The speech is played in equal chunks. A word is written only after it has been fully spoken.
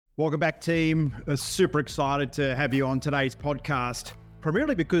Welcome back, team. Super excited to have you on today's podcast,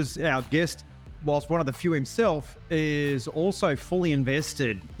 primarily because our guest, whilst one of the few himself, is also fully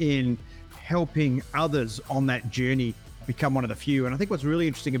invested in helping others on that journey become one of the few. And I think what's really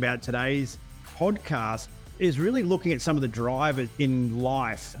interesting about today's podcast is really looking at some of the drivers in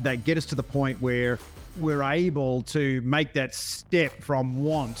life that get us to the point where we're able to make that step from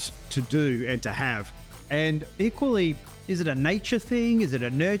want to do and to have. And equally, is it a nature thing? Is it a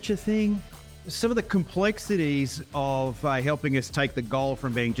nurture thing? Some of the complexities of helping us take the goal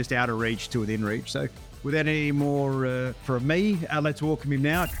from being just out of reach to within reach. So without any more from me, let's welcome him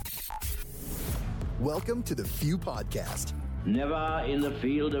now. Welcome to the Few Podcast. Never in the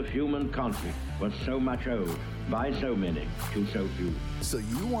field of human conflict was so much owed by so many to so few. So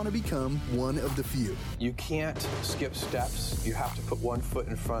you want to become one of the few. You can't skip steps. You have to put one foot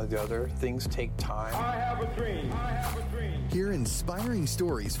in front of the other. Things take time. I have a dream. I have a dream. Hear inspiring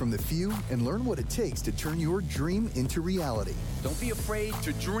stories from the few and learn what it takes to turn your dream into reality. Don't be afraid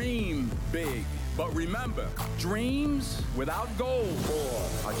to dream big. But remember, dreams without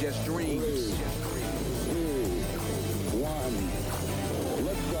goals are just dreams.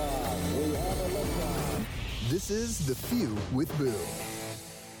 This is The Few with Boo.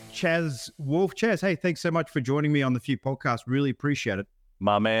 Chaz Wolfe. Chaz, hey, thanks so much for joining me on the Few podcast. Really appreciate it.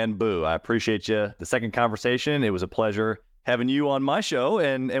 My man, Boo. I appreciate you. The second conversation, it was a pleasure having you on my show,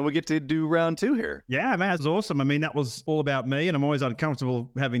 and we get to do round two here. Yeah, man, it's awesome. I mean, that was all about me, and I'm always uncomfortable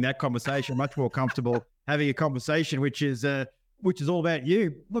having that conversation. Much more comfortable having a conversation, which is all about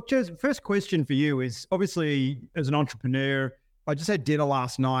you. Look, Chaz, first question for you is, obviously, as an entrepreneur, I just had dinner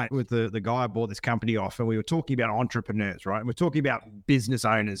last night with the guy I bought this company off, and we were talking about entrepreneurs, right? And we're talking about business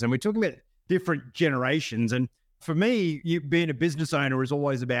owners, and we're talking about different generations. And for me, you being a business owner is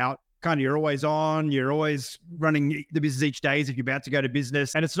always about kind of, you're always on, you're always running the business each day as if you're about to go to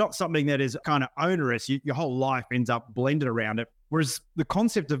business. And it's not something that is kind of onerous. Your whole life ends up blended around it. Whereas the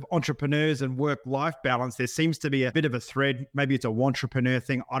concept of entrepreneurs and work-life balance, there seems to be a bit of a thread. Maybe it's a wantrepreneur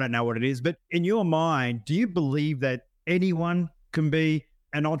thing. I don't know what it is. But in your mind, do you believe that anyone can be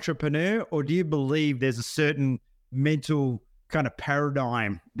an entrepreneur, or do you believe there's a certain mental kind of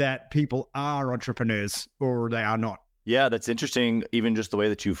paradigm that people are entrepreneurs or they are not? Yeah, that's interesting, even just the way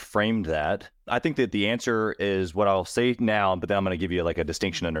that you framed that. I think that the answer is what I'll say now, but then I'm going to give you like a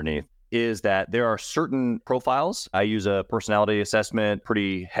distinction underneath, is that there are certain profiles. I use a personality assessment,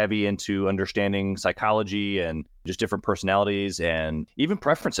 pretty heavy into understanding psychology and just different personalities and even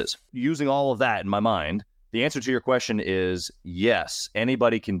preferences. Using all of that in my mind, the answer to your question is yes,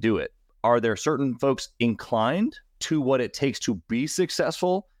 anybody can do it. Are there certain folks inclined to what it takes to be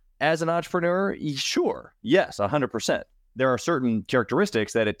successful as an entrepreneur? Sure. Yes, 100%. There are certain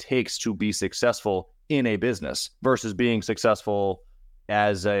characteristics that it takes to be successful in a business versus being successful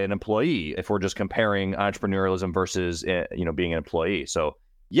as an employee, if we're just comparing entrepreneurialism versus being an employee. So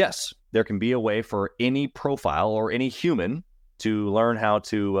yes, there can be a way for any profile or any human to learn how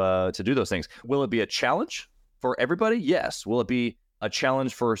to do those things. Will it be a challenge for everybody? Yes. Will it be a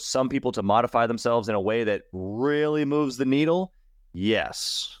challenge for some people to modify themselves in a way that really moves the needle?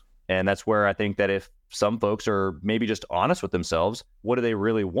 Yes. And that's where I think that if some folks are maybe just honest with themselves, what do they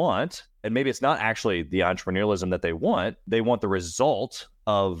really want? And maybe it's not actually the entrepreneurialism that they want the result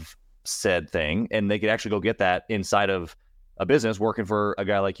of said thing, and they could actually go get that inside of a business working for a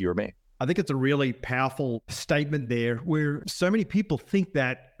guy like you or me. I think it's a really powerful statement there, where so many people think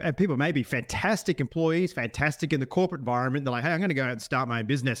that, and people may be fantastic employees, fantastic in the corporate environment. They're like, hey, I'm going to go out and start my own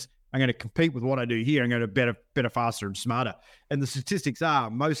business. I'm going to compete with what I do here. I'm going to better, faster, and smarter. And the statistics are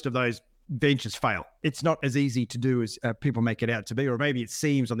most of those ventures fail. It's not as easy to do as people make it out to be, or maybe it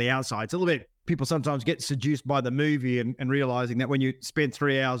seems on the outside. It's a little bit, people sometimes get seduced by the movie and realizing that when you spend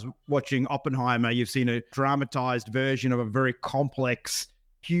 3 hours watching Oppenheimer, you've seen a dramatized version of a very complex,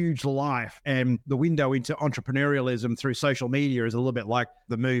 huge life. And the window into entrepreneurialism through social media is a little bit like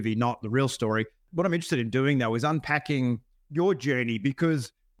the movie, not the real story. What I'm interested in doing, though, is unpacking your journey,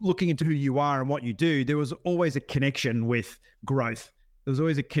 because looking into who you are and what you do, there was always a connection with growth. There was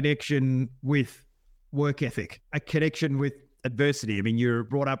always a connection with work ethic, a connection with adversity. I mean, you're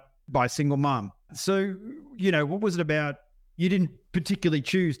brought up by a single mom. So, what was it about? You didn't particularly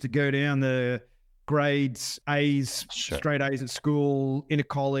choose to go down the grades, A's, Sure. Straight A's at school, into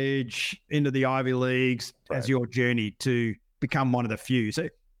college, into the Ivy Leagues, as your journey to become one of the few. So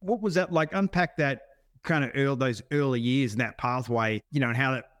what was that like? Unpack that kind of those early years and that pathway,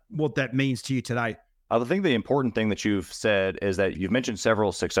 and what that means to you today. I think the important thing that you've said is that you've mentioned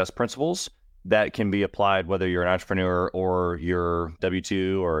several success principles that can be applied, whether you're an entrepreneur or you're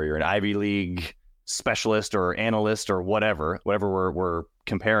W-2 or you're an Ivy League specialist or analyst or whatever we're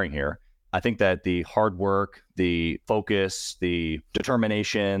comparing here. I think that the hard work, the focus, the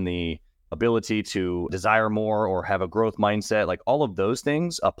determination, the ability to desire more or have a growth mindset, like all of those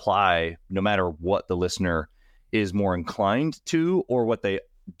things apply no matter what the listener is more inclined to or what they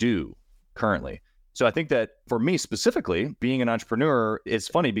do currently. So I think that for me specifically, being an entrepreneur, it's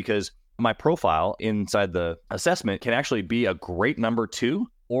funny because my profile inside the assessment can actually be a great number 2,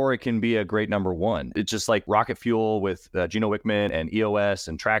 or it can be a great number 1. It's just like rocket fuel with Gino Wickman and EOS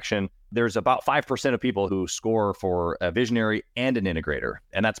and traction. There's about 5% of people who score for a visionary and an integrator,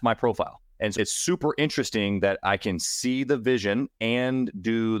 and that's my profile. And so it's super interesting that I can see the vision and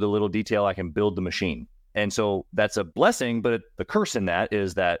do the little detail. I can build the machine. And so that's a blessing, but the curse in that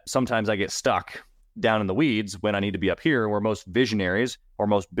is that sometimes I get stuck down in the weeds when I need to be up here, where most visionaries or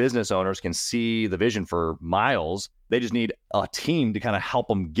most business owners can see the vision for miles. They just need a team to kind of help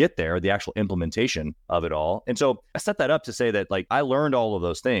them get there, the actual implementation of it all. And so I set that up to say that, like, I learned all of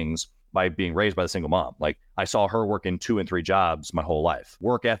those things by being raised by the single mom. Like, I saw her work in 2 and 3 jobs my whole life.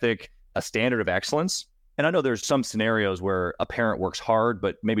 Work ethic, a standard of excellence. And I know there's some scenarios where a parent works hard,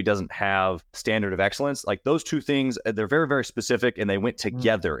 but maybe doesn't have standard of excellence. Like, those 2 things, they're very, very specific, and they went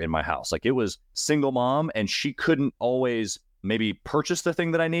together in my house. Like, it was single mom, and she couldn't always maybe purchase the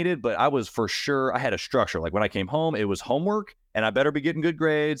thing that I needed, but I was for sure, I had a structure. Like, when I came home, it was homework, and I better be getting good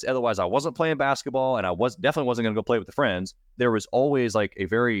grades. Otherwise, I wasn't playing basketball, and I definitely wasn't going to go play with the friends. There was always like a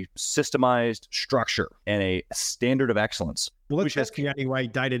very systemized structure and a standard of excellence. Well, that's the only way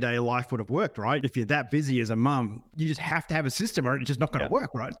day-to-day life would have worked, right? If you're that busy as a mom, you just have to have a system or it's just not going to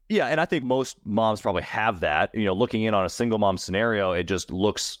work, right? Yeah, and I think most moms probably have that. You know, looking in on a single mom scenario, it just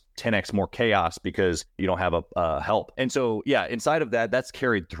looks 10x more chaos because you don't have a help. And so, yeah, inside of that, that's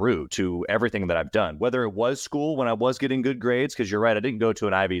carried through to everything that I've done, whether it was school when I was getting good grades, because you're right, I didn't go to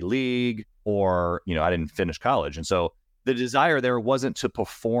an Ivy League, or, you know, I didn't finish college. And so the desire there wasn't to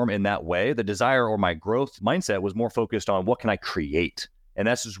perform in that way. The desire or my growth mindset was more focused on what can I create? And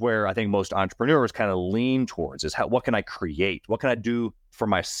that's just where I think most entrepreneurs kind of lean towards is what can I create? What can I do for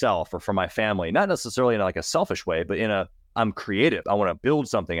myself or for my family? Not necessarily in like a selfish way, but I'm creative. I want to build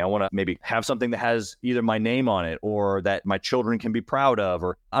something. I want to maybe have something that has either my name on it or that my children can be proud of,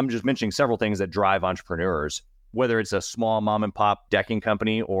 or I'm just mentioning several things that drive entrepreneurs, whether it's a small mom and pop decking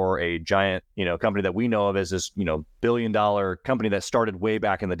company or a giant, company that we know of as this, $1 billion company that started way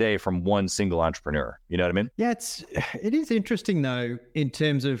back in the day from one single entrepreneur. You know what I mean? Yeah, it is interesting though, in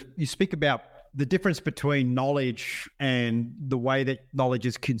terms of, you speak about the difference between knowledge and the way that knowledge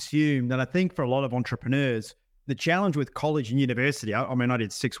is consumed. And I think for a lot of entrepreneurs, the challenge with college and university, I mean, I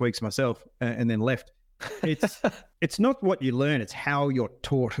did 6 weeks myself and then left. It's not what you learn, it's how you're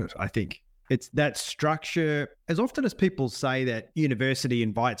taught it, I think. It's that structure. As often as people say that university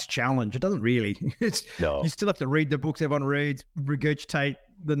invites challenge, it doesn't really. You still have to read the books everyone reads, regurgitate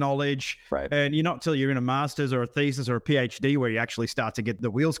the knowledge. Right. And you're not until you're in a master's or a thesis or a PhD where you actually start to get the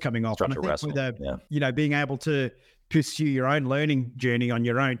wheels coming off. And I think with being able to pursue your own learning journey on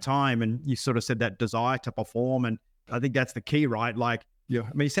your own time, and you sort of said that desire to perform, and I think that's the key, right? Like, you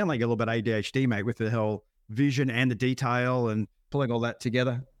sound like a little bit ADHD, mate, with the whole vision and the detail and pulling all that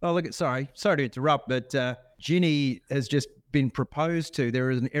together. Oh, look, sorry to interrupt, but Ginny has just been proposed to. There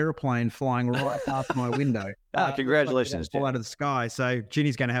is an airplane flying right past my window. Congratulations, fall out of the sky. So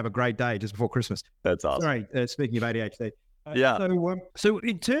Ginny's going to have a great day just before Christmas. That's awesome. Sorry, speaking of ADHD. Yeah. So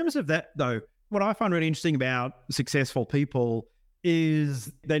in terms of that, though, what I find really interesting about successful people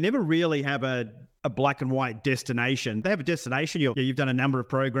is they never really have a black and white destination. They have a destination. You've done a number of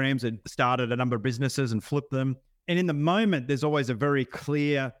programs and started a number of businesses and flipped them. And in the moment, there's always a very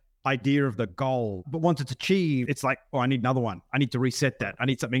clear idea of the goal. But once it's achieved, it's like, I need another one. I need to reset that. I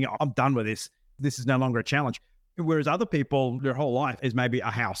need something. I'm done with this. This is no longer a challenge. Whereas other people, their whole life is maybe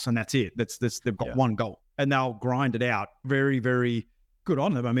a house and that's it. They've got one goal and they'll grind it out. Very, very good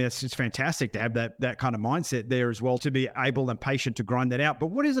on them. I mean, it's fantastic to have that kind of mindset there as well, to be able and patient to grind that out. But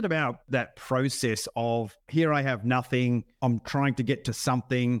what is it about that process of, here I have nothing, I'm trying to get to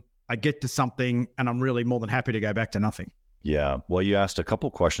something, I get to something, and I'm really more than happy to go back to nothing? Yeah. Well, you asked a couple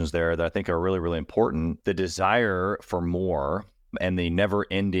questions there that I think are really, really important. The desire for more and the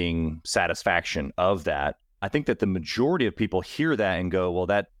never-ending satisfaction of that. I think that the majority of people hear that and go, well,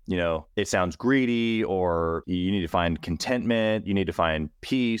 that, it sounds greedy, or you need to find contentment, you need to find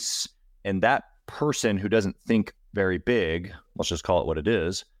peace. And that person who doesn't think very big, let's just call it what it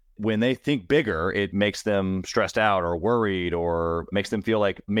is, when they think bigger, it makes them stressed out or worried, or makes them feel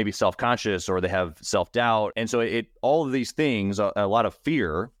like maybe self-conscious, or they have self-doubt. And so all of these things, a lot of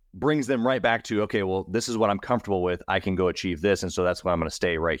fear, brings them right back to, okay, well, this is what I'm comfortable with. I can go achieve this. And so that's why I'm going to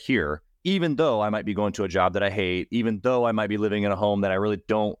stay right here. even though I might be going to a job that I hate, even though I might be living in a home that I really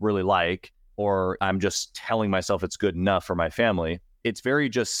don't really like, or I'm just telling myself it's good enough for my family, it's very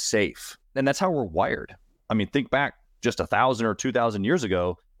just safe. And that's how we're wired. I mean, think back just 1,000 or 2,000 years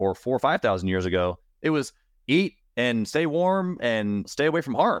ago, or 4,000 or 5,000 years ago, it was eat and stay warm and stay away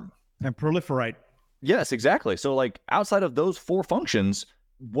from harm. And proliferate. Yes, exactly. So like outside of those 4 functions,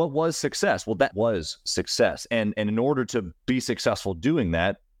 what was success? Well, that was success. And in order to be successful doing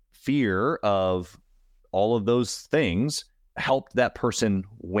that, fear of all of those things helped that person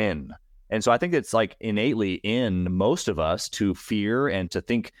win. And so I think it's like innately in most of us to fear and to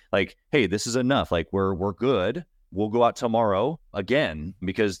think like, hey, this is enough. Like we're good. We'll go out tomorrow again,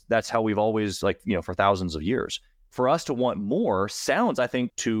 because that's how we've always, like, you know, for thousands of years. For us to want more sounds, I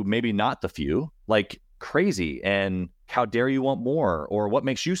think, to maybe not the few, like crazy and how dare you want more, or what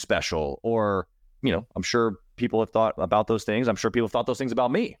makes you special, or, you know, I'm sure people have thought about those things. I'm sure people have thought those things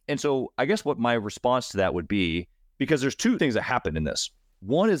about me. And so I guess what my response to that would be, because there's 2 things that happen in this.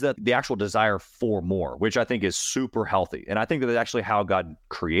 One is that the actual desire for more, which I think is super healthy. And I think that that's actually how God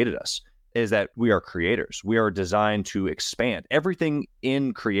created us, is that we are creators. We are designed to expand. Everything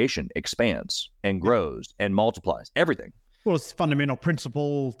in creation expands and grows and multiplies. Everything. Well, it's fundamental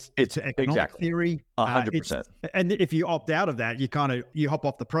principle to economic theory. 100%. And if you opt out of that, you hop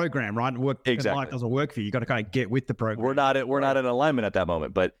off the program, right? And life doesn't work for you. You got to kind of get with the program. We're not in alignment at that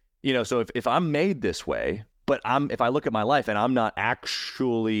moment. But, you know, so if I'm made this way, but if I look at my life and I'm not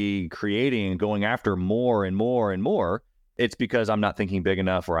actually creating and going after more and more and more, it's because I'm not thinking big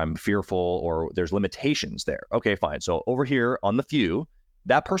enough, or I'm fearful, or there's limitations there. Okay, fine. So over here on the few,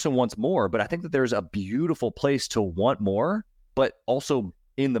 that person wants more, but I think that there's a beautiful place to want more, but also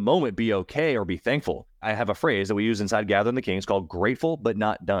in the moment be okay or be thankful. I have a phrase that we use inside Gathering the Kings called grateful but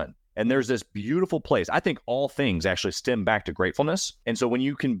not done. And there's this beautiful place. I think all things actually stem back to gratefulness. And so when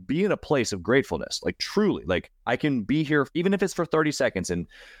you can be in a place of gratefulness, like truly, like I can be here, even if it's for 30 seconds and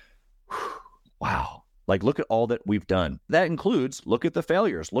wow, like look at all that we've done. That includes, look at the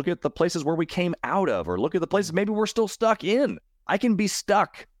failures, look at the places where we came out of, or look at the places maybe we're still stuck in. I can be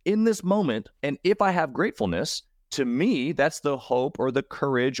stuck in this moment. And if I have gratefulness, to me, that's the hope or the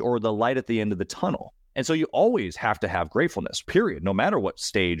courage or the light at the end of the tunnel. And so you always have to have gratefulness, period, no matter what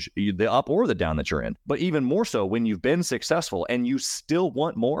stage, the up or the down that you're in. But even more so when you've been successful and you still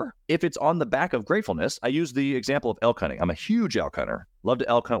want more, if it's on the back of gratefulness. I use the example of elk hunting. I'm a huge elk hunter. Love to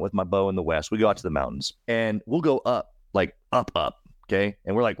elk hunt with my bow in the West. We go out to the mountains and we'll go up, like up. Okay.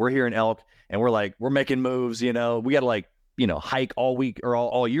 And we're here in elk and we're making moves, you know, we got to hike all week or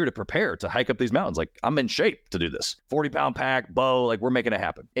all year to prepare to hike up these mountains. Like I'm in shape to do this. 40-pound pack, bow, like we're making it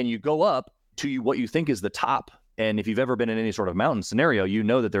happen. And you go up to what you think is the top. And if you've ever been in any sort of mountain scenario, you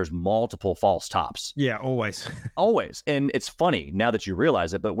know that there's multiple false tops. Yeah, always. Always. And it's funny now that you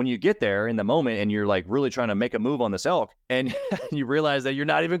realize it, but when you get there in the moment and you're like really trying to make a move on this elk and you realize that you're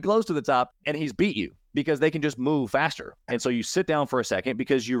not even close to the top and he's beat you because they can just move faster. And so you sit down for a second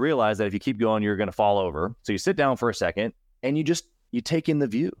because you realize that if you keep going, you're going to fall over. So you sit down for a second and you take in the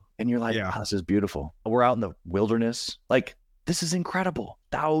view and you're like, oh, this is beautiful. We're out in the wilderness. Like, this is incredible.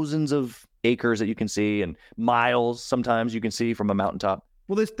 Thousands of acres that you can see and miles sometimes you can see from a mountaintop.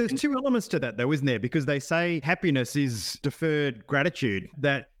 Well, there's 2 elements to that though, isn't there? Because they say happiness is deferred gratitude,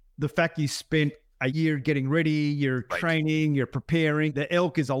 that the fact you spent a year getting ready, you're training, you're preparing, the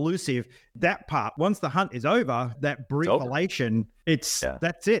elk is elusive. That part, once the hunt is over, that brief elation,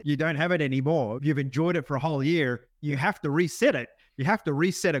 that's it. You don't have it anymore. You've enjoyed it for a whole year. You have to reset it. You have to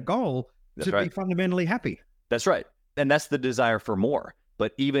reset a goal to be fundamentally happy. That's right. And that's the desire for more.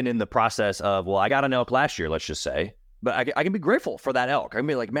 But even in the process of, well, I got an elk last year, let's just say, but I can be grateful for that elk. I can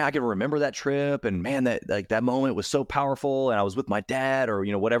be like, man, I can remember that trip, and man, that moment was so powerful, and I was with my dad, or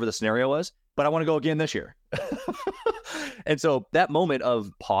whatever the scenario was. But I want to go again this year. And so that moment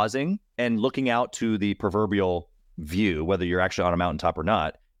of pausing and looking out to the proverbial view, whether you're actually on a mountaintop or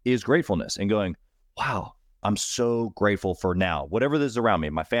not, is gratefulness and going, wow, I'm so grateful for now, whatever this is around me,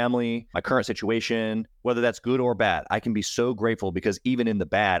 my family, my current situation, whether that's good or bad. I can be so grateful because even in the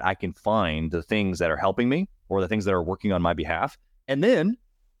bad, I can find the things that are helping me or the things that are working on my behalf. And then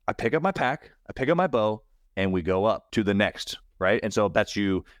I pick up my pack, I pick up my bow, and we go up to the next, right? And so that's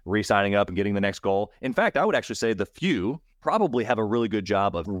you re-signing up and getting the next goal. In fact, I would actually say the few probably have a really good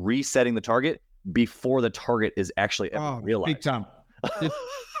job of resetting the target before the target is actually ever realized. Big time.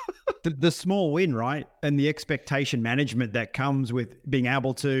 The small win, right? And the expectation management that comes with being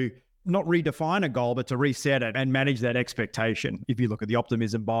able to not redefine a goal, but to reset it and manage that expectation. If you look at the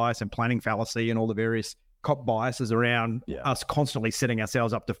optimism bias and planning fallacy and all the various cop biases around us constantly setting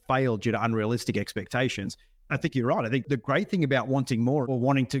ourselves up to fail due to unrealistic expectations, I think you're right. I think the great thing about wanting more or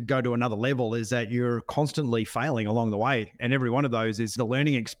wanting to go to another level is that you're constantly failing along the way. And every one of those is the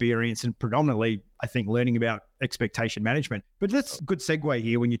learning experience, and predominantly, I think, learning about expectation management. But that's a good segue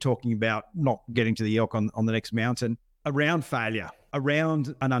here when you're talking about not getting to the elk on the next mountain, around failure,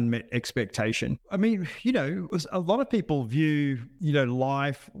 around an unmet expectation. I mean, a lot of people view,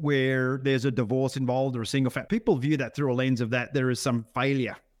 life where there's a divorce involved or a single family. People view that through a lens of that there is some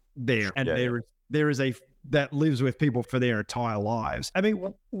failure there. And there is that lives with people for their entire lives. I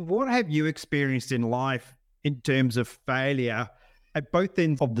mean, what have you experienced in life in terms of failure at both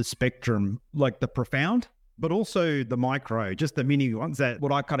ends of the spectrum, like the profound, but also the micro, just the mini ones that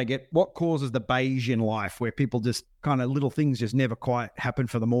what I kind of get, what causes the beige in life where people just kind of little things just never quite happen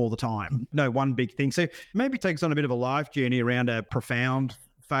for them all the time. No one big thing. So maybe take us on a bit of a life journey around a profound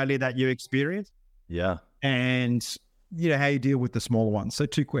failure that you experienced. Yeah. And how you deal with the smaller ones. So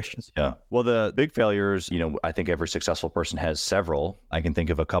 2 questions. Yeah. Well, the big failures, I think every successful person has several. I can think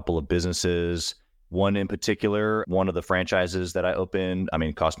of a couple of businesses. One in particular, one of the franchises that I opened,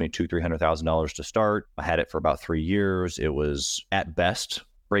 it cost me $200,000-$300,000 to start. I had it for about 3 years. It was at best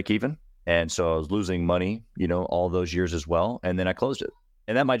break even. And so I was losing money, all those years as well. And then I closed it.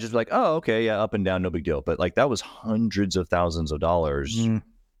 And that might just be like, oh, okay, yeah, up and down, no big deal. But like that was hundreds of thousands of dollars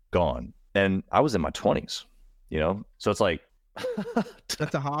gone. And I was in my 20s. So it's like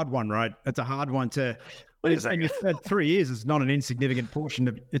that's a hard one, right? That's a hard one to. And you said 3 years is not an insignificant portion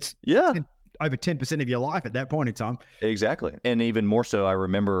of it's. Yeah. Over 10% of your life at that point in time. Exactly. And even more so, I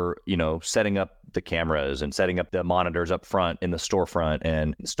remember, setting up the cameras and setting up the monitors up front in the storefront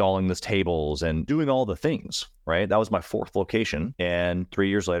and installing the tables and doing all the things, right? That was my 4th location. And 3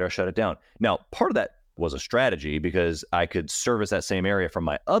 years later, I shut it down. Now, part of that was a strategy because I could service that same area from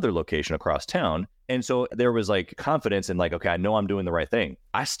my other location across town. And so there was like confidence in like, okay, I know I'm doing the right thing.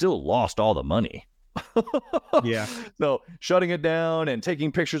 I still lost all the money. Yeah. So shutting it down and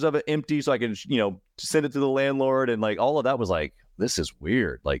taking pictures of it empty so I can, send it to the landlord, and like all of that was like, this is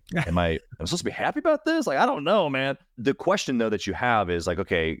weird. Like, am I supposed to be happy about this? Like, I don't know, man. The question though that you have is like,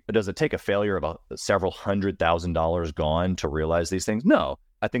 okay, does it take a failure of several $100,000 gone to realize these things? No.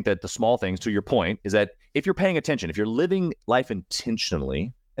 I think that the small things, to your point, is that if you're paying attention, if you're living life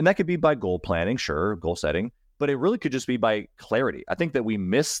intentionally, and that could be by goal planning, sure, goal setting, but it really could just be by clarity. I think that we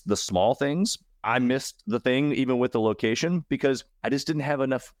miss the small things. I missed the thing even with the location because I just didn't have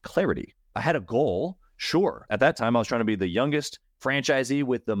enough clarity. I had a goal, sure. At that time, I was trying to be the youngest franchisee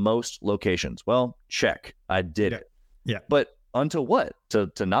with the most locations. Well, check. I did it. Yeah. But until what? To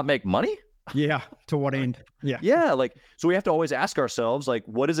not make money? Yeah. To what end? Yeah. Yeah. Like, so we have to always ask ourselves, like,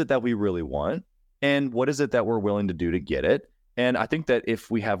 what is it that we really want? And what is it that we're willing to do to get it? And I think that if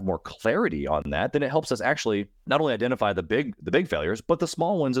we have more clarity on that, then it helps us actually not only identify the big failures, but the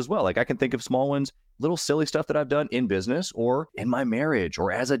small ones as well. Like I can think of small ones, little silly stuff that I've done in business or in my marriage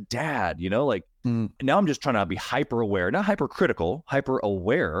or as a dad, now I'm just trying to be hyper aware, not hypercritical, hyper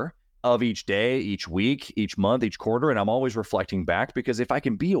aware of each day, each week, each month, each quarter. And I'm always reflecting back because if I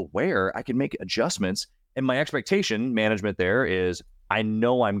can be aware, I can make adjustments. And my expectation management there is I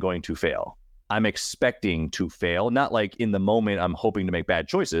know I'm going to fail. I'm expecting to fail, not like in the moment I'm hoping to make bad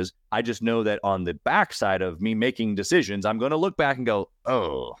choices. I just know that on the backside of me making decisions, I'm going to look back and go,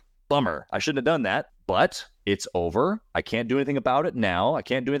 oh, bummer. I shouldn't have done that, but it's over. I can't do anything about it now. I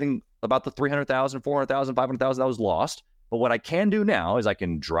can't do anything about the $300,000, $400,000, $500,000 that was lost. But what I can do now is I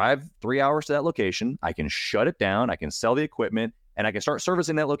can drive 3 hours to that location. I can shut it down. I can sell the equipment and I can start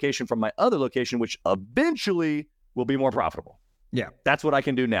servicing that location from my other location, which eventually will be more profitable. Yeah. That's what I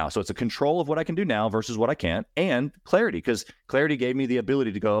can do now. So it's a control of what I can do now versus what I can't, and clarity, because clarity gave me the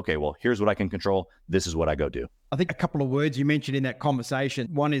ability to go, okay, well, here's what I can control. This is what I go do. I think a couple of words you mentioned in that conversation,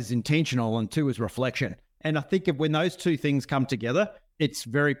 one is intentional and 2 is reflection. And I think when those 2 things come together, it's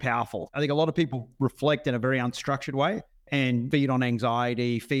very powerful. I think a lot of people reflect in a very unstructured way and feed on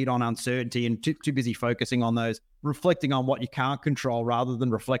anxiety, feed on uncertainty, and too busy focusing on those, reflecting on what you can't control rather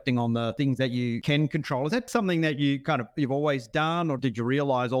than reflecting on the things that you can control. Is that something that you've always done, or did you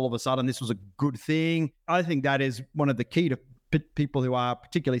realize all of a sudden this was a good thing? I think that is one of the key to people who are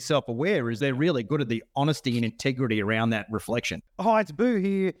particularly self-aware is they're really good at the honesty and integrity around that reflection. Hi, it's Boo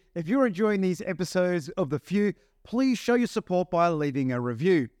here. If you're enjoying these episodes of The Few, please show your support by leaving a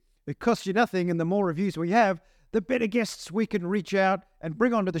review. It costs you nothing, and the more reviews we have, the better guests we can reach out and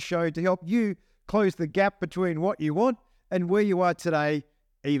bring onto the show to help you close the gap between what you want and where you are today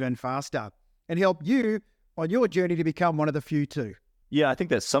even faster, and help you on your journey to become one of the few too. Yeah, I think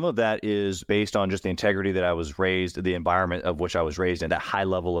that some of that is based on just the integrity that I was raised, the environment of which I was raised in, that high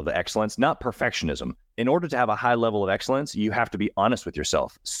level of excellence, not perfectionism. In order to have a high level of excellence, you have to be honest with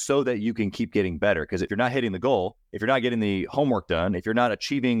yourself so that you can keep getting better. Because if you're not hitting the goal, if you're not getting the homework done, if you're not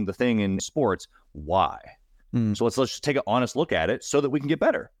achieving the thing in sports, why? So let's just take an honest look at it so that we can get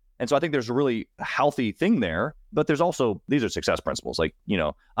better. And so I think there's a really healthy thing there, but there's also, these are success principles. Like,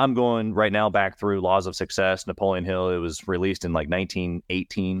 I'm going right now back through Laws of Success, Napoleon Hill. It was released in like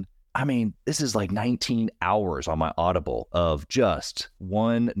 1918. I mean, this is like 19 hours on my Audible of just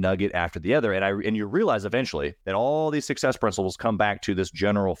one nugget after the other. And you realize eventually that all these success principles come back to this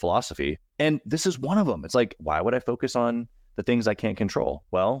general philosophy. And this is one of them. It's like, why would I focus on the things I can't control?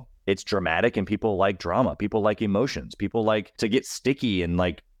 Well, it's dramatic and people like drama. People like emotions. People like to get sticky and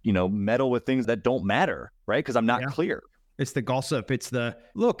like, meddle with things that don't matter, right? Because I'm not clear. It's the gossip. It's the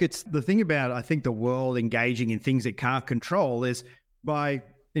thing about, I think, the world engaging in things it can't control is by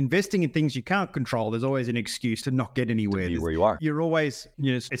investing in things you can't control, there's always an excuse to not get anywhere. To be where you are. You're always,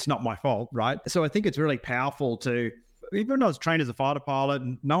 it's not my fault, right? So I think it's really powerful to, even when I was trained as a fighter pilot,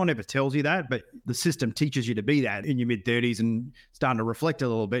 and no one ever tells you that, but the system teaches you to be that in your mid-30s and starting to reflect a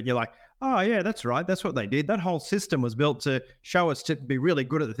little bit. You're like, oh, yeah, that's right. That's what they did. That whole system was built to show us to be really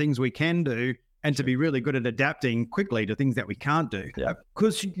good at the things we can do and to be really good at adapting quickly to things that we can't do. Yeah.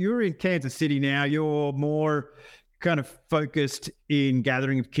 Because you're in Kansas City now, you're more kind of focused in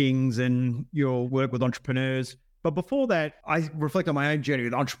Gathering of Kings and your work with entrepreneurs. But before that, I reflect on my own journey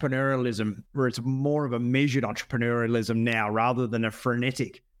with entrepreneurialism, where it's more of a measured entrepreneurialism now rather than a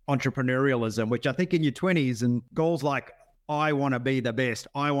frenetic entrepreneurialism, which I think in your 20s and goals like, I want to be the best,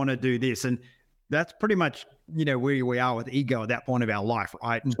 I want to do this. And that's pretty much, where we are with ego at that point of our life,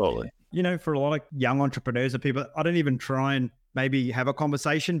 right? And, totally. For a lot of young entrepreneurs and people, I don't even try and maybe have a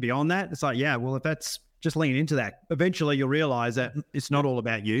conversation beyond that. It's like, yeah, well, if that's just lean into that, eventually you'll realize that it's not all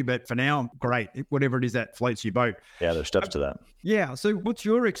about you, but for now, great, whatever it is that floats your boat. Yeah, there's steps to that. Yeah. So what's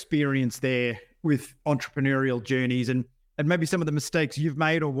your experience there with entrepreneurial journeys and maybe some of the mistakes you've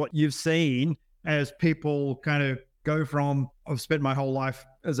made or what you've seen as people kind of go from, I've spent my whole life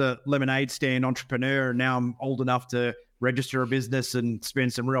as a lemonade stand entrepreneur, and now I'm old enough to register a business and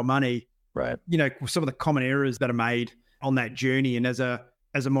spend some real money. Right. Some of the common errors that are made on that journey. And as a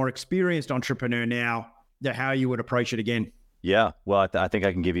more experienced entrepreneur now, how you would approach it again. Yeah. Well, I think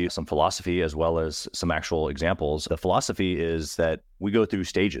I can give you some philosophy as well as some actual examples. The philosophy is that we go through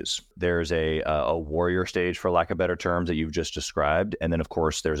stages. There's a warrior stage, for lack of better terms, that you've just described. And then, of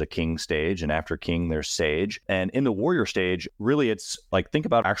course, there's a king stage. And after king, there's sage. And in the warrior stage, really, it's like, think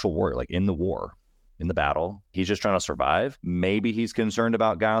about actual warrior, like in the war, in the battle. He's just trying to survive. Maybe he's concerned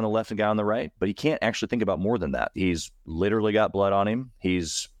about guy on the left and guy on the right, but he can't actually think about more than that. He's literally got blood on him.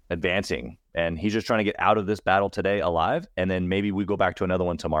 He's advancing. And he's just trying to get out of this battle today alive. And then maybe we go back to another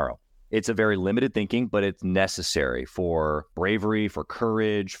one tomorrow. It's a very limited thinking, but it's necessary for bravery, for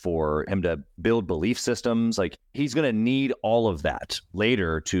courage, for him to build belief systems. Like, he's going to need all of that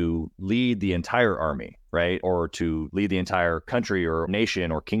later to lead the entire army, right? Or to lead the entire country or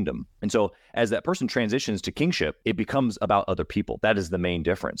nation or kingdom. And so as that person transitions to kingship, it becomes about other people. That is the main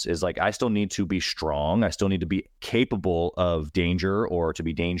difference, is like, I still need to be strong. I still need to be capable of danger or to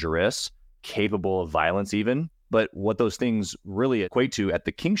be dangerous, capable of violence even. But what those things really equate to at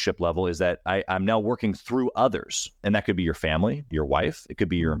the kingship level is that I'm now working through others. And that could be your family, your wife. It could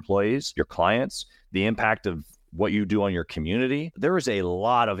be your employees, your clients, the impact of what you do on your community. There is a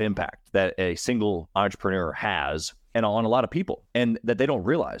lot of impact that a single entrepreneur has and on a lot of people, and that they don't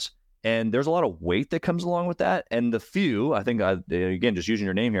realize. And there's a lot of weight that comes along with that. And the few, I think, again, just using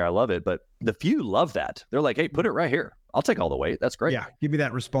your name here, I love it, but the few love that. They're like, hey, put it right here. I'll take all the weight. That's great. Yeah, give me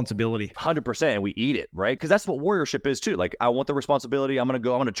that responsibility. 100%. And we eat it, right? Because that's what warriorship is too. Like, I want the responsibility. I'm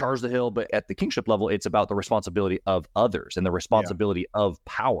going to charge the hill. But at the kingship level, it's about the responsibility of others and the responsibility of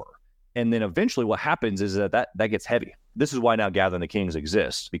power. And then eventually what happens is that gets heavy. This is why now Gathering the Kings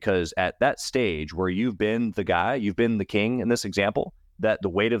exists, because at that stage where you've been the guy, you've been the king in this example, that the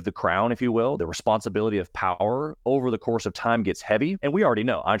weight of the crown, if you will, the responsibility of power over the course of time gets heavy. And we already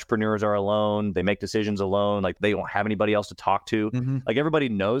know entrepreneurs are alone. They make decisions alone. Like, they don't have anybody else to talk to. Mm-hmm. Like, everybody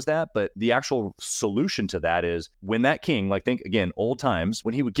knows that. But the actual solution to that is when that king, like, think again, old times,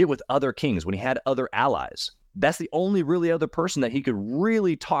 when he would get with other kings, when he had other allies, that's the only really other person that he could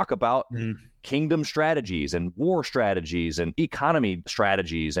really talk about kingdom strategies and war strategies and economy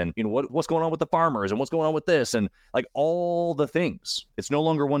strategies and, what's going on with the farmers and what's going on with this and like all the things. It's no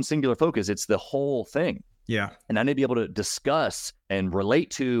longer one singular focus. It's the whole thing. Yeah. And I need to be able to discuss and relate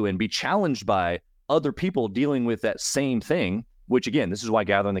to and be challenged by other people dealing with that same thing. which again, this is why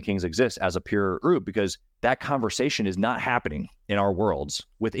Gathering the Kings exists as a peer group, because that conversation is not happening in our worlds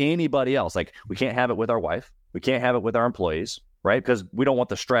with anybody else. Like, we can't have it with our wife. We can't have it with our employees, right? Because we don't want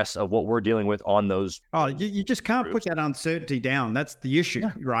the stress of what we're dealing with on those. Oh, you just can't put that uncertainty down. That's the issue,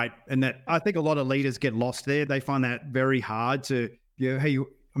 right? And that I think a lot of leaders get lost there. They find that very hard to, hey,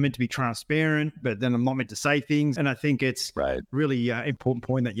 I'm meant to be transparent, but then I'm not meant to say things. And I think it's really important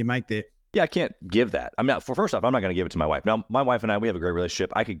point that you make there. Yeah, I can't give that. I'm not, first off, I'm not going to give it to my wife. Now, my wife and I, we have a great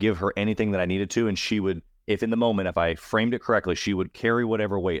relationship. I could give her anything that I needed to, and she would, if in the moment, if I framed it correctly, she would carry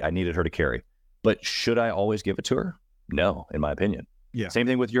whatever weight I needed her to carry. But should I always give it to her? No, in my opinion. Yeah. Same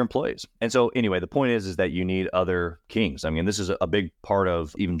thing with your employees. And so anyway, the point is that you need other kings. I mean, this is a big part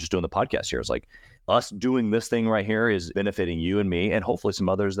of even just doing the podcast here. It's like us doing this thing right here is benefiting you and me, and hopefully some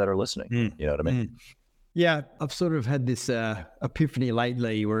others that are listening. You know what I mean? Yeah. I've sort of had this epiphany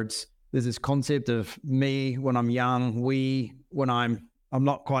lately where there's this concept of me when I'm young, we when I'm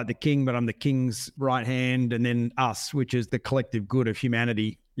not quite the king, but I'm the king's right hand, and then us, which is the collective good of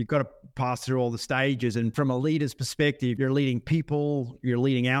humanity. You've got to pass through all the stages. And from a leader's perspective, you're leading people, you're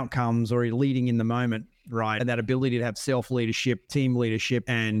leading outcomes, or you're leading in the moment, right? And that ability to have self-leadership, team leadership,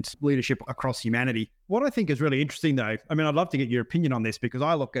 and leadership across humanity. What I think is really interesting, though, I mean, I'd love to get your opinion on this, because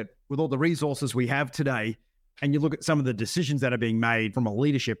I look at, with all the resources we have today, and you look at some of the decisions that are being made from a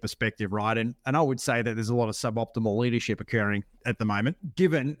leadership perspective, right? And I would say that there's a lot of suboptimal leadership occurring at the moment,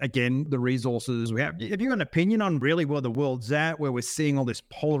 given, again, the resources we have. Have you got an opinion on really where the world's at, where we're seeing all this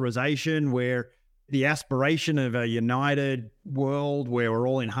polarization, where the aspiration of a united world where we're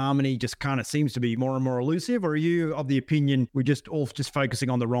all in harmony just kind of seems to be more and more elusive? Or are you of the opinion we're just all just focusing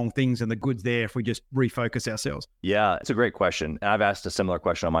on the wrong things and the good's there if we just refocus ourselves? Yeah, it's a great question. And I've asked a similar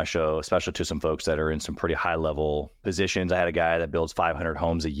question on my show, especially to some folks that are in some pretty high level positions. I had a guy that builds 500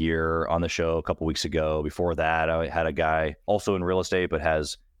 homes a year on the show a couple weeks ago. Before that, I had a guy also in real estate, but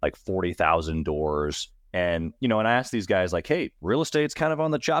has like 40,000 doors. And, and I asked these guys like, hey, real estate's kind of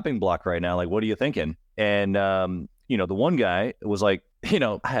on the chopping block right now. Like, what are you thinking? And, the one guy was like,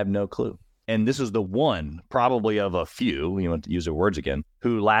 I have no clue. And this is the one probably of a few, to use their words again,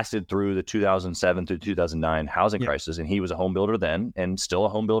 who lasted through the 2007 through 2009 housing crisis. And he was a home builder then and still a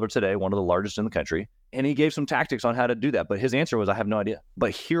home builder today, one of the largest in the country. And he gave some tactics on how to do that. But his answer was, I have no idea.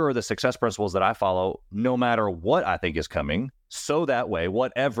 But here are the success principles that I follow no matter what I think is coming. So that way,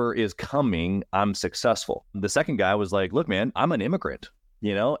 whatever is coming, I'm successful. The second guy was like, look, man, I'm an immigrant,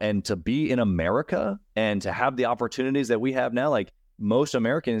 and to be in America and to have the opportunities that we have now, like most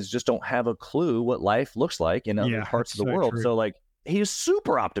Americans just don't have a clue what life looks like in other parts of the world. True. So like, he's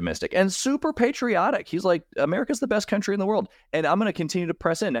super optimistic and super patriotic. He's like, America's the best country in the world. And I'm going to continue to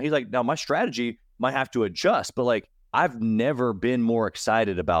press in. Now he's like, now my strategy might have to adjust, but like, I've never been more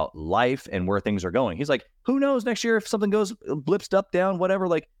excited about life and where things are going. He's like, who knows next year if something goes blips up, down, whatever,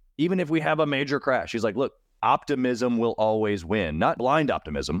 like even if we have a major crash, he's like, look, optimism will always win, not blind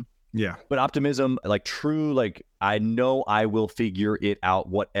optimism. Yeah. But optimism, like true, like I know I will figure it out,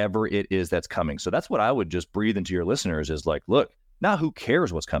 whatever it is that's coming. So that's what I would just breathe into your listeners is like, look, now who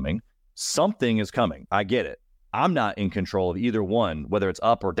cares what's coming? Something is coming. I get it. I'm not in control of either one, whether it's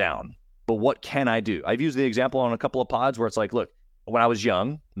up or down. But what can I do? I've used the example on a couple of pods where it's like, look, when I was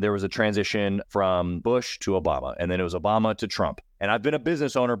young, there was a transition from Bush to Obama, and then it was Obama to Trump. And I've been a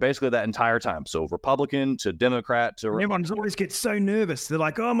business owner basically that entire time. So Republican to Democrat to... Everyone always gets so nervous. They're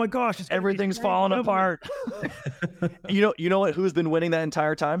like, oh my gosh, everything's falling apart. You know what? Who's been winning that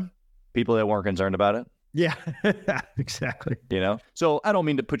entire time? People that weren't concerned about it. Yeah, exactly. So I don't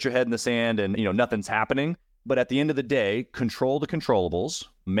mean to put your head in the sand and, nothing's happening. But at the end of the day, control the controllables,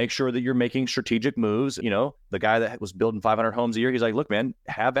 make sure that you're making strategic moves. The guy that was building 500 homes a year, he's like, look, man,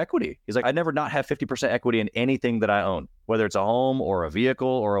 have equity. He's like, I never not have 50% equity in anything that I own, whether it's a home or a vehicle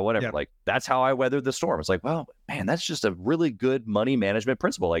or a whatever. Yep. Like, that's how I weathered the storm. It's like, well, man, that's just a really good money management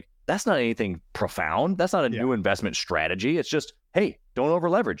principle. Like, that's not anything profound. That's not a new investment strategy. It's just, hey, don't over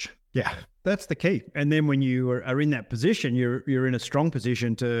leverage. Yeah, that's the key. And then when you are in that position, you're in a strong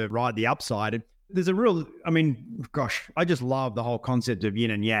position to ride the upside. There's a real, I just love the whole concept of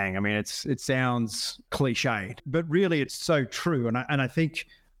yin and yang. It sounds cliched, but really it's so true. And I think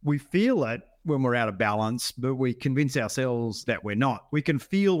we feel it when we're out of balance, but we convince ourselves that we're not. We can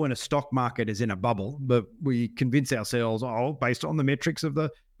feel when a stock market is in a bubble, but we convince ourselves, based on the metrics of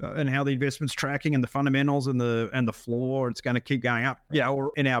and how the investment's tracking and the fundamentals and the floor, it's going to keep going up. Yeah,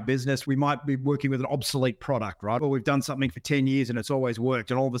 or in our business, we might be working with an obsolete product, right? Or we've done something for 10 years and it's always worked.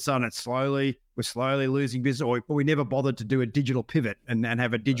 And all of a sudden we're slowly losing business, or we never bothered to do a digital pivot and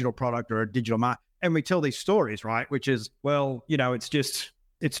have a digital product or a digital market. And we tell these stories, right? Which is, well, it's just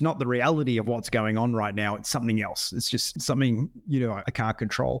it's not the reality of what's going on right now. It's something else. It's just something, I can't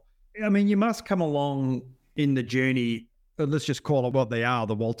control. I mean, you must come along in the journey. Let's just call it what they are,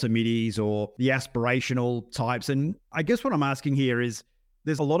 the Walter Mitty's or the aspirational types. And I guess what I'm asking here is,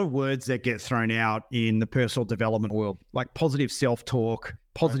 there's a lot of words that get thrown out in the personal development world, like positive self-talk,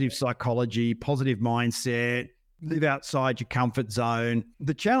 positive psychology, positive mindset, live outside your comfort zone.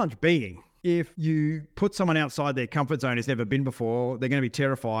 The challenge being, if you put someone outside their comfort zone who's never been before, they're going to be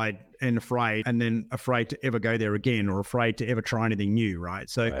terrified and afraid, and then afraid to ever go there again, or afraid to ever try anything new, right?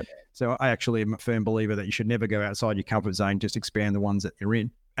 So I actually am a firm believer that you should never go outside your comfort zone, just expand the ones that you're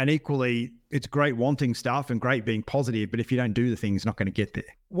in. And equally, it's great wanting stuff and great being positive, but if you don't do the things, it's not going to get there.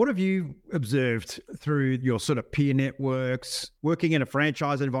 What have you observed through your sort of peer networks, working in a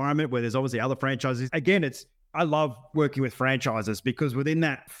franchise environment where there's obviously other franchises? Again, I love working with franchises because within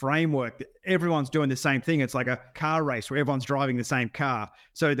that framework, everyone's doing the same thing. It's like a car race where everyone's driving the same car.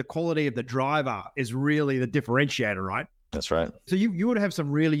 So the quality of the driver is really the differentiator, right? That's right. So you would have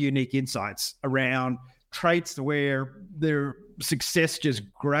some really unique insights around traits where their success just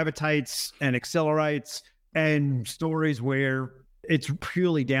gravitates and accelerates, and stories where it's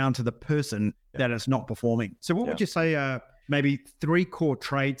purely down to the person that is not performing. So what would you say maybe 3 core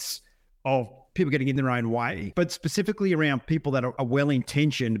traits of people getting in their own way, but specifically around people that are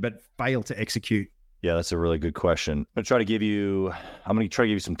well-intentioned but fail to execute? Yeah, that's a really good question. I'm going to try to give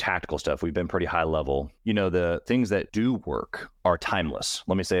you some tactical stuff. We've been pretty high level. The things that do work are timeless.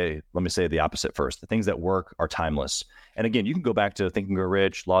 Let me say the opposite first. The things that work are timeless. And again, you can go back to Think and Grow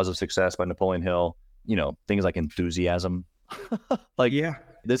Rich, Laws of Success by Napoleon Hill, things like enthusiasm.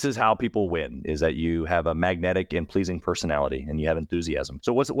 This is how people win, is that you have a magnetic and pleasing personality and you have enthusiasm.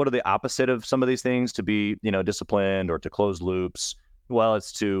 So what are the opposite of some of these things? To be, disciplined or to close loops? Well,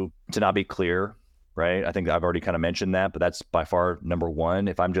 it's to not be clear. Right? I think I've already kind of mentioned that, but that's by far number one.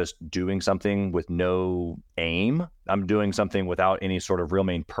 If I'm just doing something with no aim, I'm doing something without any sort of real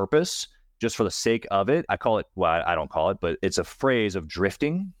main purpose, just for the sake of it. I don't call it, but it's a phrase of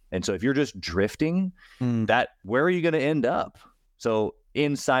drifting. And so if you're just drifting, where are you going to end up? So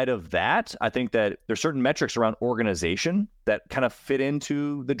inside of that, I think that there's certain metrics around organization that kind of fit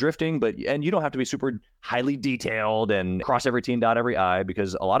into the drifting, and you don't have to be super highly detailed and cross every T and dot every I,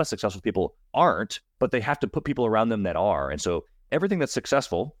 because a lot of successful people aren't, but they have to put people around them that are. And so everything that's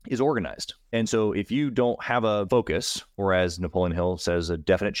successful is organized. And so if you don't have a focus, or as Napoleon Hill says, a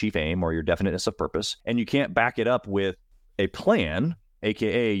definite chief aim, or your definiteness of purpose, and you can't back it up with a plan,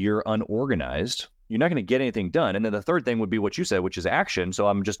 AKA you're unorganized, you're not going to get anything done. And then the third thing would be what you said, which is action. So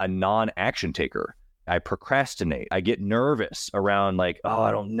I'm just a non-action taker. I procrastinate. I get nervous around like, oh,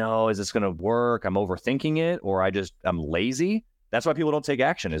 I don't know, is this going to work? I'm overthinking it, or I'm lazy. That's why people don't take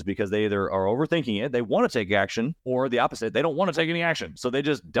action, is because they either are overthinking it, they want to take action, or the opposite, they don't want to take any action. So they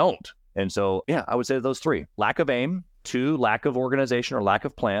just don't. And so, I would say those 3: lack of aim, 2, lack of organization or lack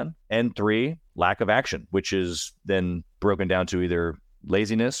of plan, and 3, lack of action, which is then broken down to either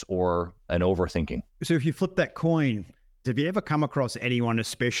laziness or an overthinking. So if you flip that coin, have you ever come across anyone,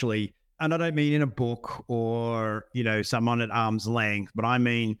 especially, and I don't mean in a book or, someone at arm's length, but I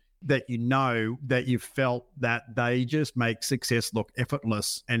mean that that you felt that they just make success look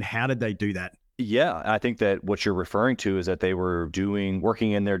effortless, and how did they do that? Yeah, I think that what you're referring to is that they were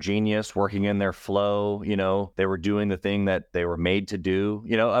working in their genius, working in their flow, they were doing the thing that they were made to do.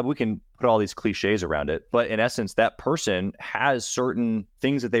 We can put all these cliches around it, but in essence, that person has certain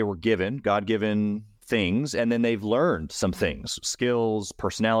things that they were given, God-given things, and then they've learned some things, skills,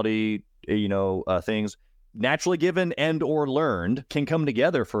 personality, things naturally given and or learned can come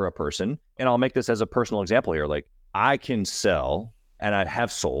together for a person. And I'll make this as a personal example here. Like, I can sell, and I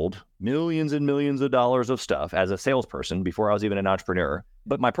have sold millions and millions of dollars of stuff as a salesperson before I was even an entrepreneur.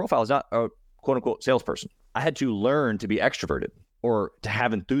 But my profile is not a quote unquote salesperson. I had to learn to be extroverted, or to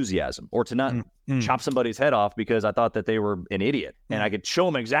have enthusiasm, or to not chop somebody's head off because I thought that they were an idiot. And I could show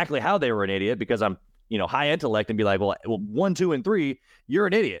them exactly how they were an idiot because I'm, high intellect, and be like, well, 1, 2, and 3, you're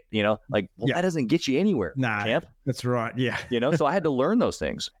an idiot, that doesn't get you anywhere. Nah, champ. That's right. Yeah. So I had to learn those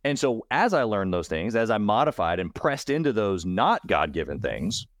things. And so as I learned those things, as I modified and pressed into those not God-given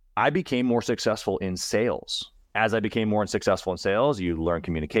things, I became more successful in sales. As I became more successful in sales, you learn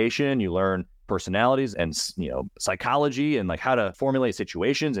communication, you learn personalities and, psychology, and like how to formulate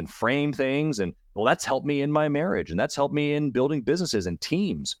situations and frame things. And well, that's helped me in my marriage, and that's helped me in building businesses and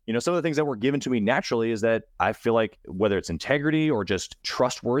teams. Some of the things that were given to me naturally is that I feel like whether it's integrity or just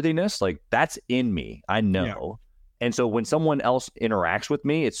trustworthiness, like that's in me. I know. Yeah. And so when someone else interacts with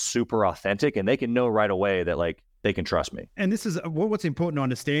me, it's super authentic, and they can know right away that like they can trust me. And this is what's important to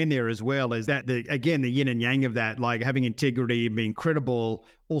understand there as well, is that the yin and yang of that, like having integrity and being credible,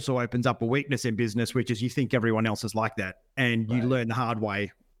 also opens up a weakness in business, which is you think everyone else is like that. And you learn the hard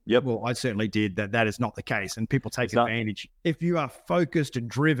way. Yep. Well, I certainly did that is not the case, and people take advantage. If you are focused and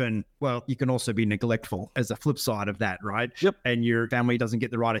driven, well, you can also be neglectful as a flip side of that, right? Yep. And your family doesn't get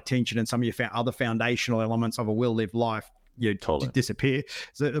the right attention, and some of your other foundational elements of a well-lived life, you totally disappear.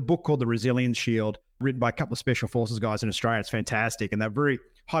 So a book called The Resilience Shield, written by a couple of special forces guys in Australia. It's fantastic, and they're very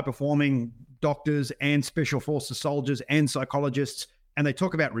high-performing doctors and special forces soldiers and psychologists, and they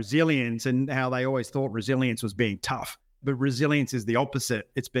talk about resilience and how they always thought resilience was being tough. But resilience is the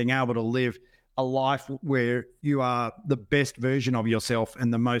opposite. It's being able to live a life where you are the best version of yourself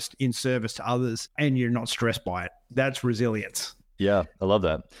and the most in service to others, and you're not stressed by it. That's resilience. Yeah, I love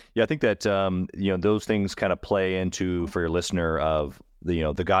that. Yeah, I think that those things kind of play into, for your listener, of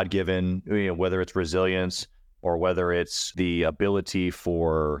the God-given, whether it's resilience or whether it's the ability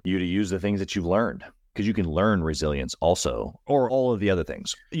for you to use the things that you've learned. Because you can learn resilience also, or all of the other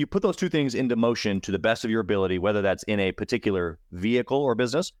things. You put those two things into motion to the best of your ability, whether that's in a particular vehicle or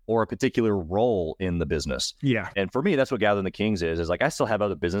business or a particular role in the business. Yeah. And for me, that's what Gathering the Kings is like, I still have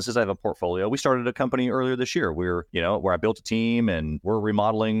other businesses. I have a portfolio. We started a company earlier this year. We're, where I built a team and we're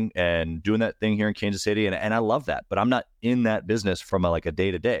remodeling and doing that thing here in Kansas City. And I love that, but I'm not in that business from a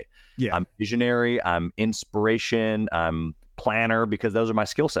day-to-day. Yeah. I'm visionary, I'm inspiration, I'm planner, because those are my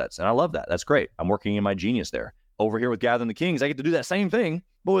skill sets. And I love that. That's great. I'm working in my genius there. Over here with Gathering the Kings, I get to do that same thing.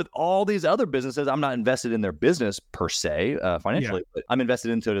 But with all these other businesses, I'm not invested in their business per se, financially, but I'm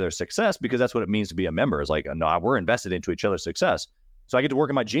invested into their success, because that's what it means to be a member. It's like, no, we're invested into each other's success. So I get to work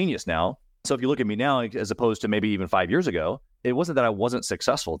in my genius now. So if you look at me now, as opposed to maybe even 5 years ago, it wasn't that I wasn't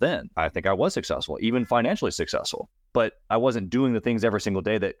successful then. I think I was successful, even financially successful, but I wasn't doing the things every single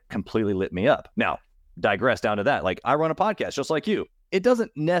day that completely lit me up. Now, digress down to that. Like, I run a podcast just like you. It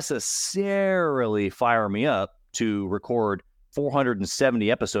doesn't necessarily fire me up to record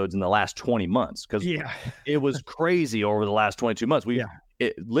 470 episodes in the last 20 months, because it was crazy over the last 22 months.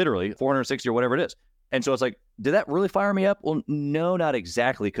 It literally 460 or whatever it is. And so it's like, did that really fire me up? Well, no, not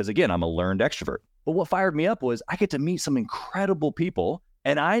exactly. Because again, I'm a learned extrovert. But what fired me up was I get to meet some incredible people.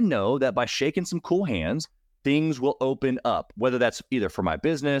 And I know that by shaking some cool hands, things will open up, whether that's either for my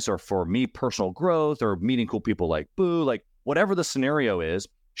business or for me, personal growth, or meeting cool people like Boo, like whatever the scenario is,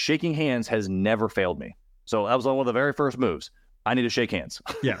 shaking hands has never failed me. So that was one of the very first moves. I need to shake hands.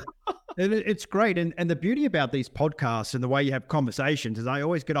 Yeah. And it's great. And the beauty about these podcasts and the way you have conversations is I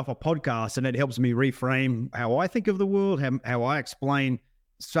always get off a podcast and it helps me reframe how I think of the world, how I explain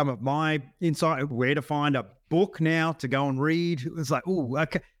some of my insight, where to find a book now to go and read. It's like, oh,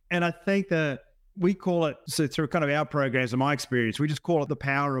 okay. And I think that we call it, so through kind of our programs and my experience, we just call it the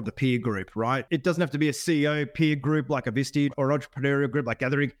power of the peer group, right? It doesn't have to be a CEO peer group like a Visti or entrepreneurial group like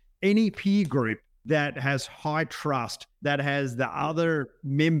Gathering. Any peer group that has high trust, that has the other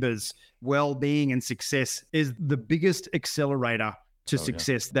members' well-being and success is the biggest accelerator to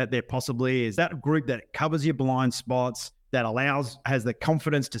success that there possibly is. That group that covers your blind spots, that has the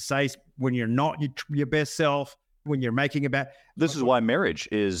confidence to say when you're not your best self, when you're making This is why marriage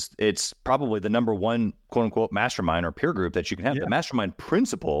it's probably the number one, quote unquote, mastermind or peer group that you can have. Yeah. The mastermind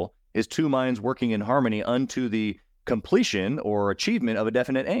principle is two minds working in harmony unto the completion or achievement of a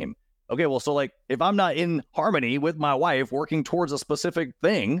definite aim. Okay, well, so like if I'm not in harmony with my wife working towards a specific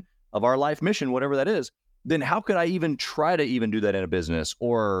thing of our life mission, whatever that is, then how could I even try to even do that in a business,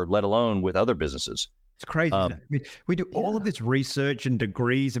 or let alone with other businesses? It's crazy. I mean, we do all of this research and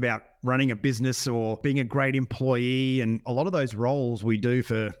degrees about running a business or being a great employee. And a lot of those roles we do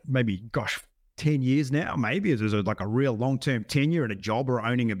for maybe, 10 years now, maybe there's like a real long-term tenure at a job or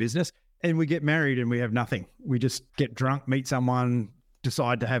owning a business. And we get married and we have nothing. We just get drunk, meet someone,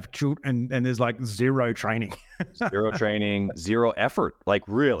 decide to have children, and there's like zero training. Zero training, zero effort, like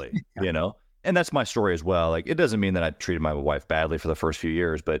really, And that's my story as well. Like, it doesn't mean that I treated my wife badly for the first few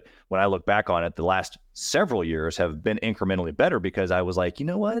years, but when I look back on it, the last several years have been incrementally better, because I was like, you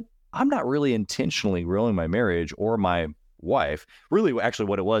know what? I'm not really intentionally ruining my marriage or my wife. Really, actually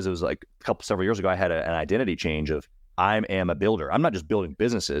what it was like several years ago, I had an identity change of, I am a builder. I'm not just building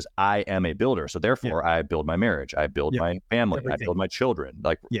businesses. I am a builder. So therefore I build my marriage. I build my family. Everything. I build my children.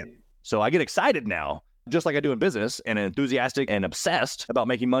 So I get excited now, just like I do in business, and enthusiastic and obsessed about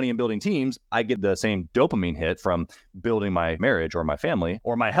making money and building teams. I get the same dopamine hit from building my marriage or my family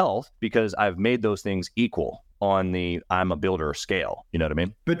or my health, because I've made those things equal on the I'm a builder scale. You know what I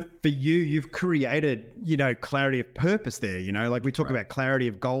mean? But for you've created, clarity of purpose there, like we talk about clarity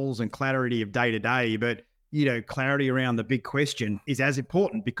of goals and clarity of day to day, but clarity around the big question is as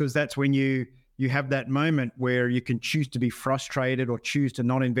important, because that's when you you have that moment where you can choose to be frustrated or choose to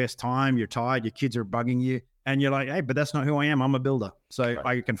not invest time. You're tired, your kids are bugging you, and you're like, hey, but that's not who I am. I'm a builder. So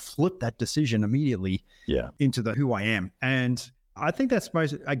I can flip that decision immediately into the who I am. And I think that's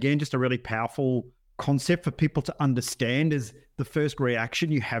again, just a really powerful concept for people to understand is the first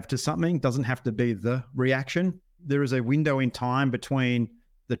reaction you have to something doesn't have to be the reaction. There is a window in time between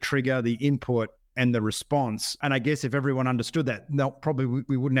the trigger, the input, and the response. And I guess if everyone understood that, probably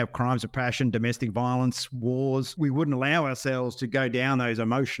we wouldn't have crimes of passion, domestic violence, wars. We wouldn't allow ourselves to go down those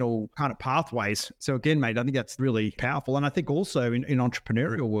emotional kind of pathways. So again, mate, I think that's really powerful. And I think also in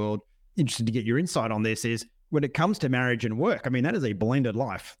entrepreneurial world, interested to get your insight on this is when it comes to marriage and work, I mean, that is a blended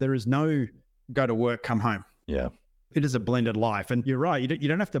life. There is no go to work, come home. Yeah. It is a blended life. And you're right. You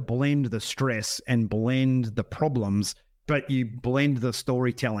don't have to blend the stress and blend the problems, but you blend the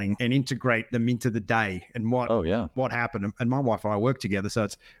storytelling and integrate them into the day and what happened. And my wife and I work together. So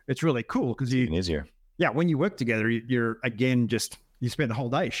it's really cool because easier. Yeah. When you work together, you're again, you spend the whole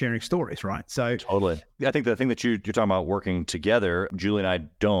day sharing stories, right? So totally. I think the thing that you're talking about working together, Julie and I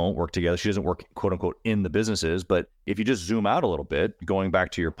don't work together. She doesn't work, quote unquote, in the businesses. But if you just zoom out a little bit, going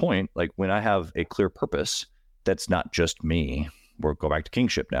back to your point, like when I have a clear purpose, that's not just me. We'll go back to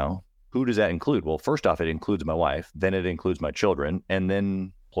kingship now. Who does that include? Well, first off, it includes my wife, then it includes my children, and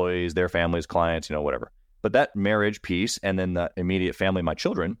then employees, their families, clients, whatever. But that marriage piece and then the immediate family, my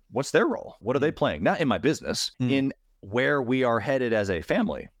children, what's their role? What are they playing? Not in my business, in where we are headed as a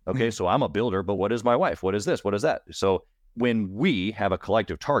family. Okay, so I'm a builder, but what is my wife? What is this? What is that? So when we have a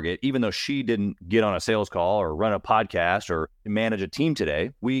collective target, even though she didn't get on a sales call or run a podcast or manage a team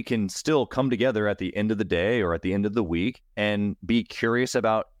today, we can still come together at the end of the day or at the end of the week and be curious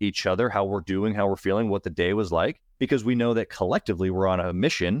about each other, how we're doing, how we're feeling, what the day was like, because we know that collectively we're on a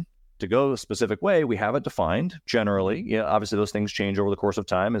mission to go a specific way. We have it defined generally. Obviously those things change over the course of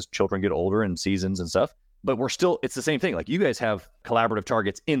time as children get older and seasons and stuff. But it's the same thing. Like you guys have collaborative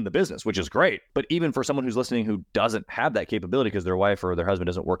targets in the business, which is great. But even for someone who's listening who doesn't have that capability because their wife or their husband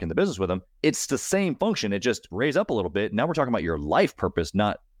doesn't work in the business with them, it's the same function. It just raised up a little bit. Now we're talking about your life purpose,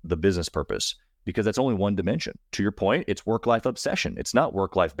 not the business purpose, because that's only one dimension. To your point, it's work-life obsession. It's not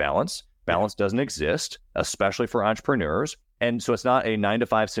work-life balance. Balance doesn't exist, especially for entrepreneurs. And so it's not a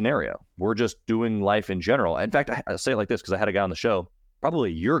 9-to-5 scenario. We're just doing life in general. In fact, I say it like this because I had a guy on the show probably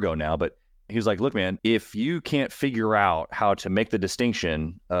a year ago now, but he was like, look, man, if you can't figure out how to make the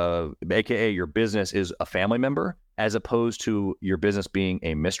distinction of, AKA your business is a family member, as opposed to your business being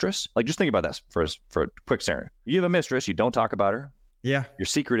a mistress, like just think about this for a quick scenario. You have a mistress, you don't talk about her. Yeah. You're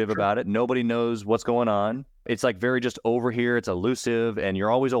secretive about it. Nobody knows what's going on. It's like very just over here. It's elusive and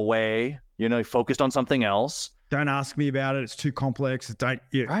you're always away, focused on something else. Don't ask me about it. It's too complex.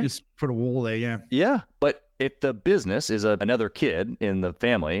 Just put a wall there. Yeah. Yeah. But if the business is another kid in the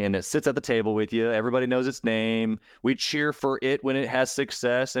family and it sits at the table with you, everybody knows its name. We cheer for it when it has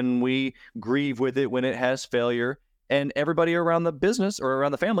success and we grieve with it when it has failure. And everybody around the business or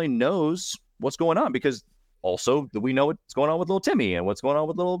around the family knows what's going on because also we know what's going on with little Timmy and what's going on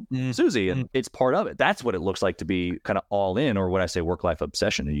with little Susie. And it's part of it. That's what it looks like to be kind of all in, or what I say, work-life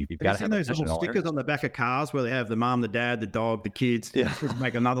obsession. And you've got to have those little stickers on the back of cars where they have the mom, the dad, the dog, the kids. Yeah.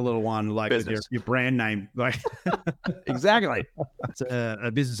 Make another little one like with your brand name. Like exactly. It's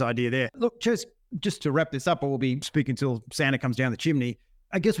a business idea there. Look, just to wrap this up, we'll be speaking till Santa comes down the chimney.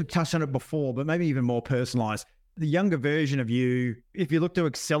 I guess we touched on it before, but maybe even more personalized. The younger version of you, if you look to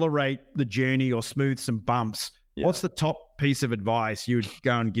accelerate the journey or smooth some bumps, what's the top piece of advice you would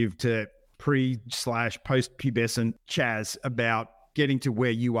go and give to pre/post-pubescent Chaz about getting to where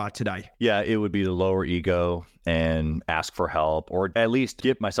you are today? Yeah, it would be to lower ego and ask for help, or at least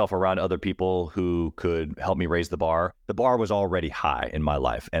get myself around other people who could help me raise the bar. The bar was already high in my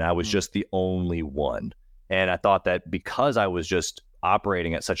life, and I was just the only one. And I thought that because I was just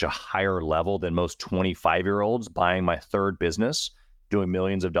operating at such a higher level than most 25-year-olds buying my third business, doing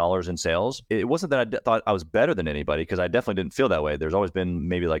millions of dollars in sales, it wasn't that I thought I was better than anybody, because I definitely didn't feel that way. There's always been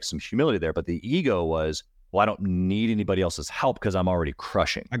maybe like some humility there, but the ego was, well, I don't need anybody else's help because I'm already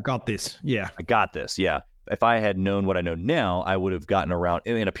crushing. I got this. Yeah. I got this. Yeah. If I had known what I know now, I would have gotten around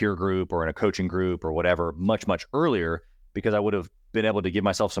in a peer group or in a coaching group or whatever much, much earlier, because I would have been able to give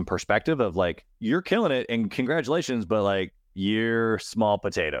myself some perspective of like, you're killing it and congratulations, but like, you're small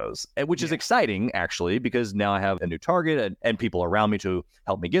potatoes, which is exciting actually, because now I have a new target and people around me to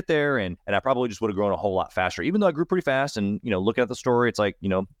help me get there. And I probably just would have grown a whole lot faster, even though I grew pretty fast. And, looking at the story, it's like,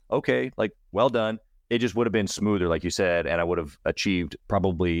 okay, like, well done. It just would have been smoother, like you said, and I would have achieved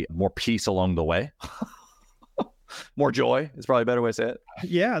probably more peace along the way. more joy is probably a better way to say it.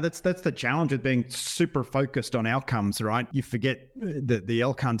 Yeah, that's the challenge with being super focused on outcomes, right? You forget the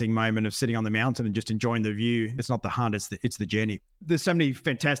elk hunting moment of sitting on the mountain and just enjoying the view. It's not the hunt, it's the journey. There's so many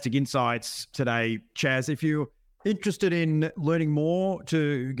fantastic insights today, Chaz. If you're interested in learning more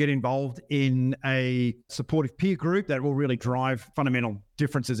to get involved in a supportive peer group that will really drive fundamental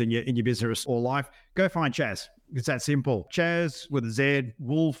differences in your business or life, go find Chaz. It's that simple. Chaz with a Z,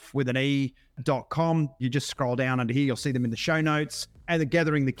 Wolfe with an E.com. You just scroll down under here. You'll see them in the show notes, and the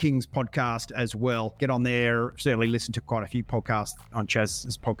Gathering the Kings podcast as well. Get on there. Certainly listen to quite a few podcasts on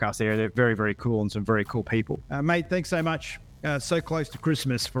Chaz's podcast there. They're very, very cool and some very cool people. Mate, thanks so much. So close to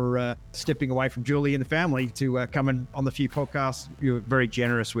Christmas for stepping away from Julie and the family to come in on the few podcasts. You were very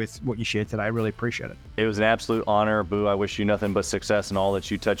generous with what you shared today. I really appreciate it. It was an absolute honor, Boo. I wish you nothing but success in all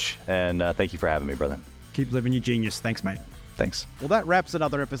that you touch, and thank you for having me, brother. Keep living your genius. Thanks, mate. Thanks. Well, that wraps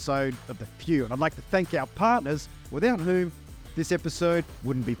another episode of The Few, and I'd like to thank our partners, without whom this episode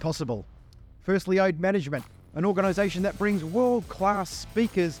wouldn't be possible. Firstly, Ode Management, an organisation that brings world-class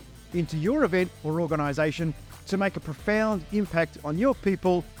speakers into your event or organisation to make a profound impact on your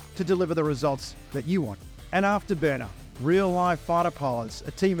people to deliver the results that you want. And Afterburner, real-life fighter pilots,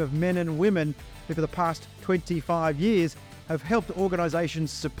 a team of men and women who for the past 25 years have helped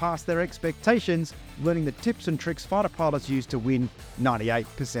organisations surpass their expectations, learning the tips and tricks fighter pilots use to win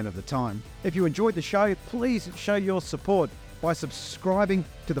 98% of the time. If you enjoyed the show, please show your support by subscribing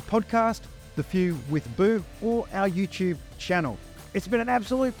to the podcast, The Few with Boo, or our YouTube channel. It's been an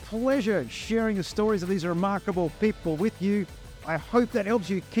absolute pleasure sharing the stories of these remarkable people with you. I hope that helps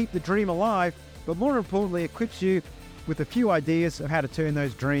you keep the dream alive, but more importantly, equips you with a few ideas of how to turn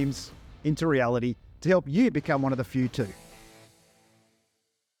those dreams into reality to help you become one of the few too.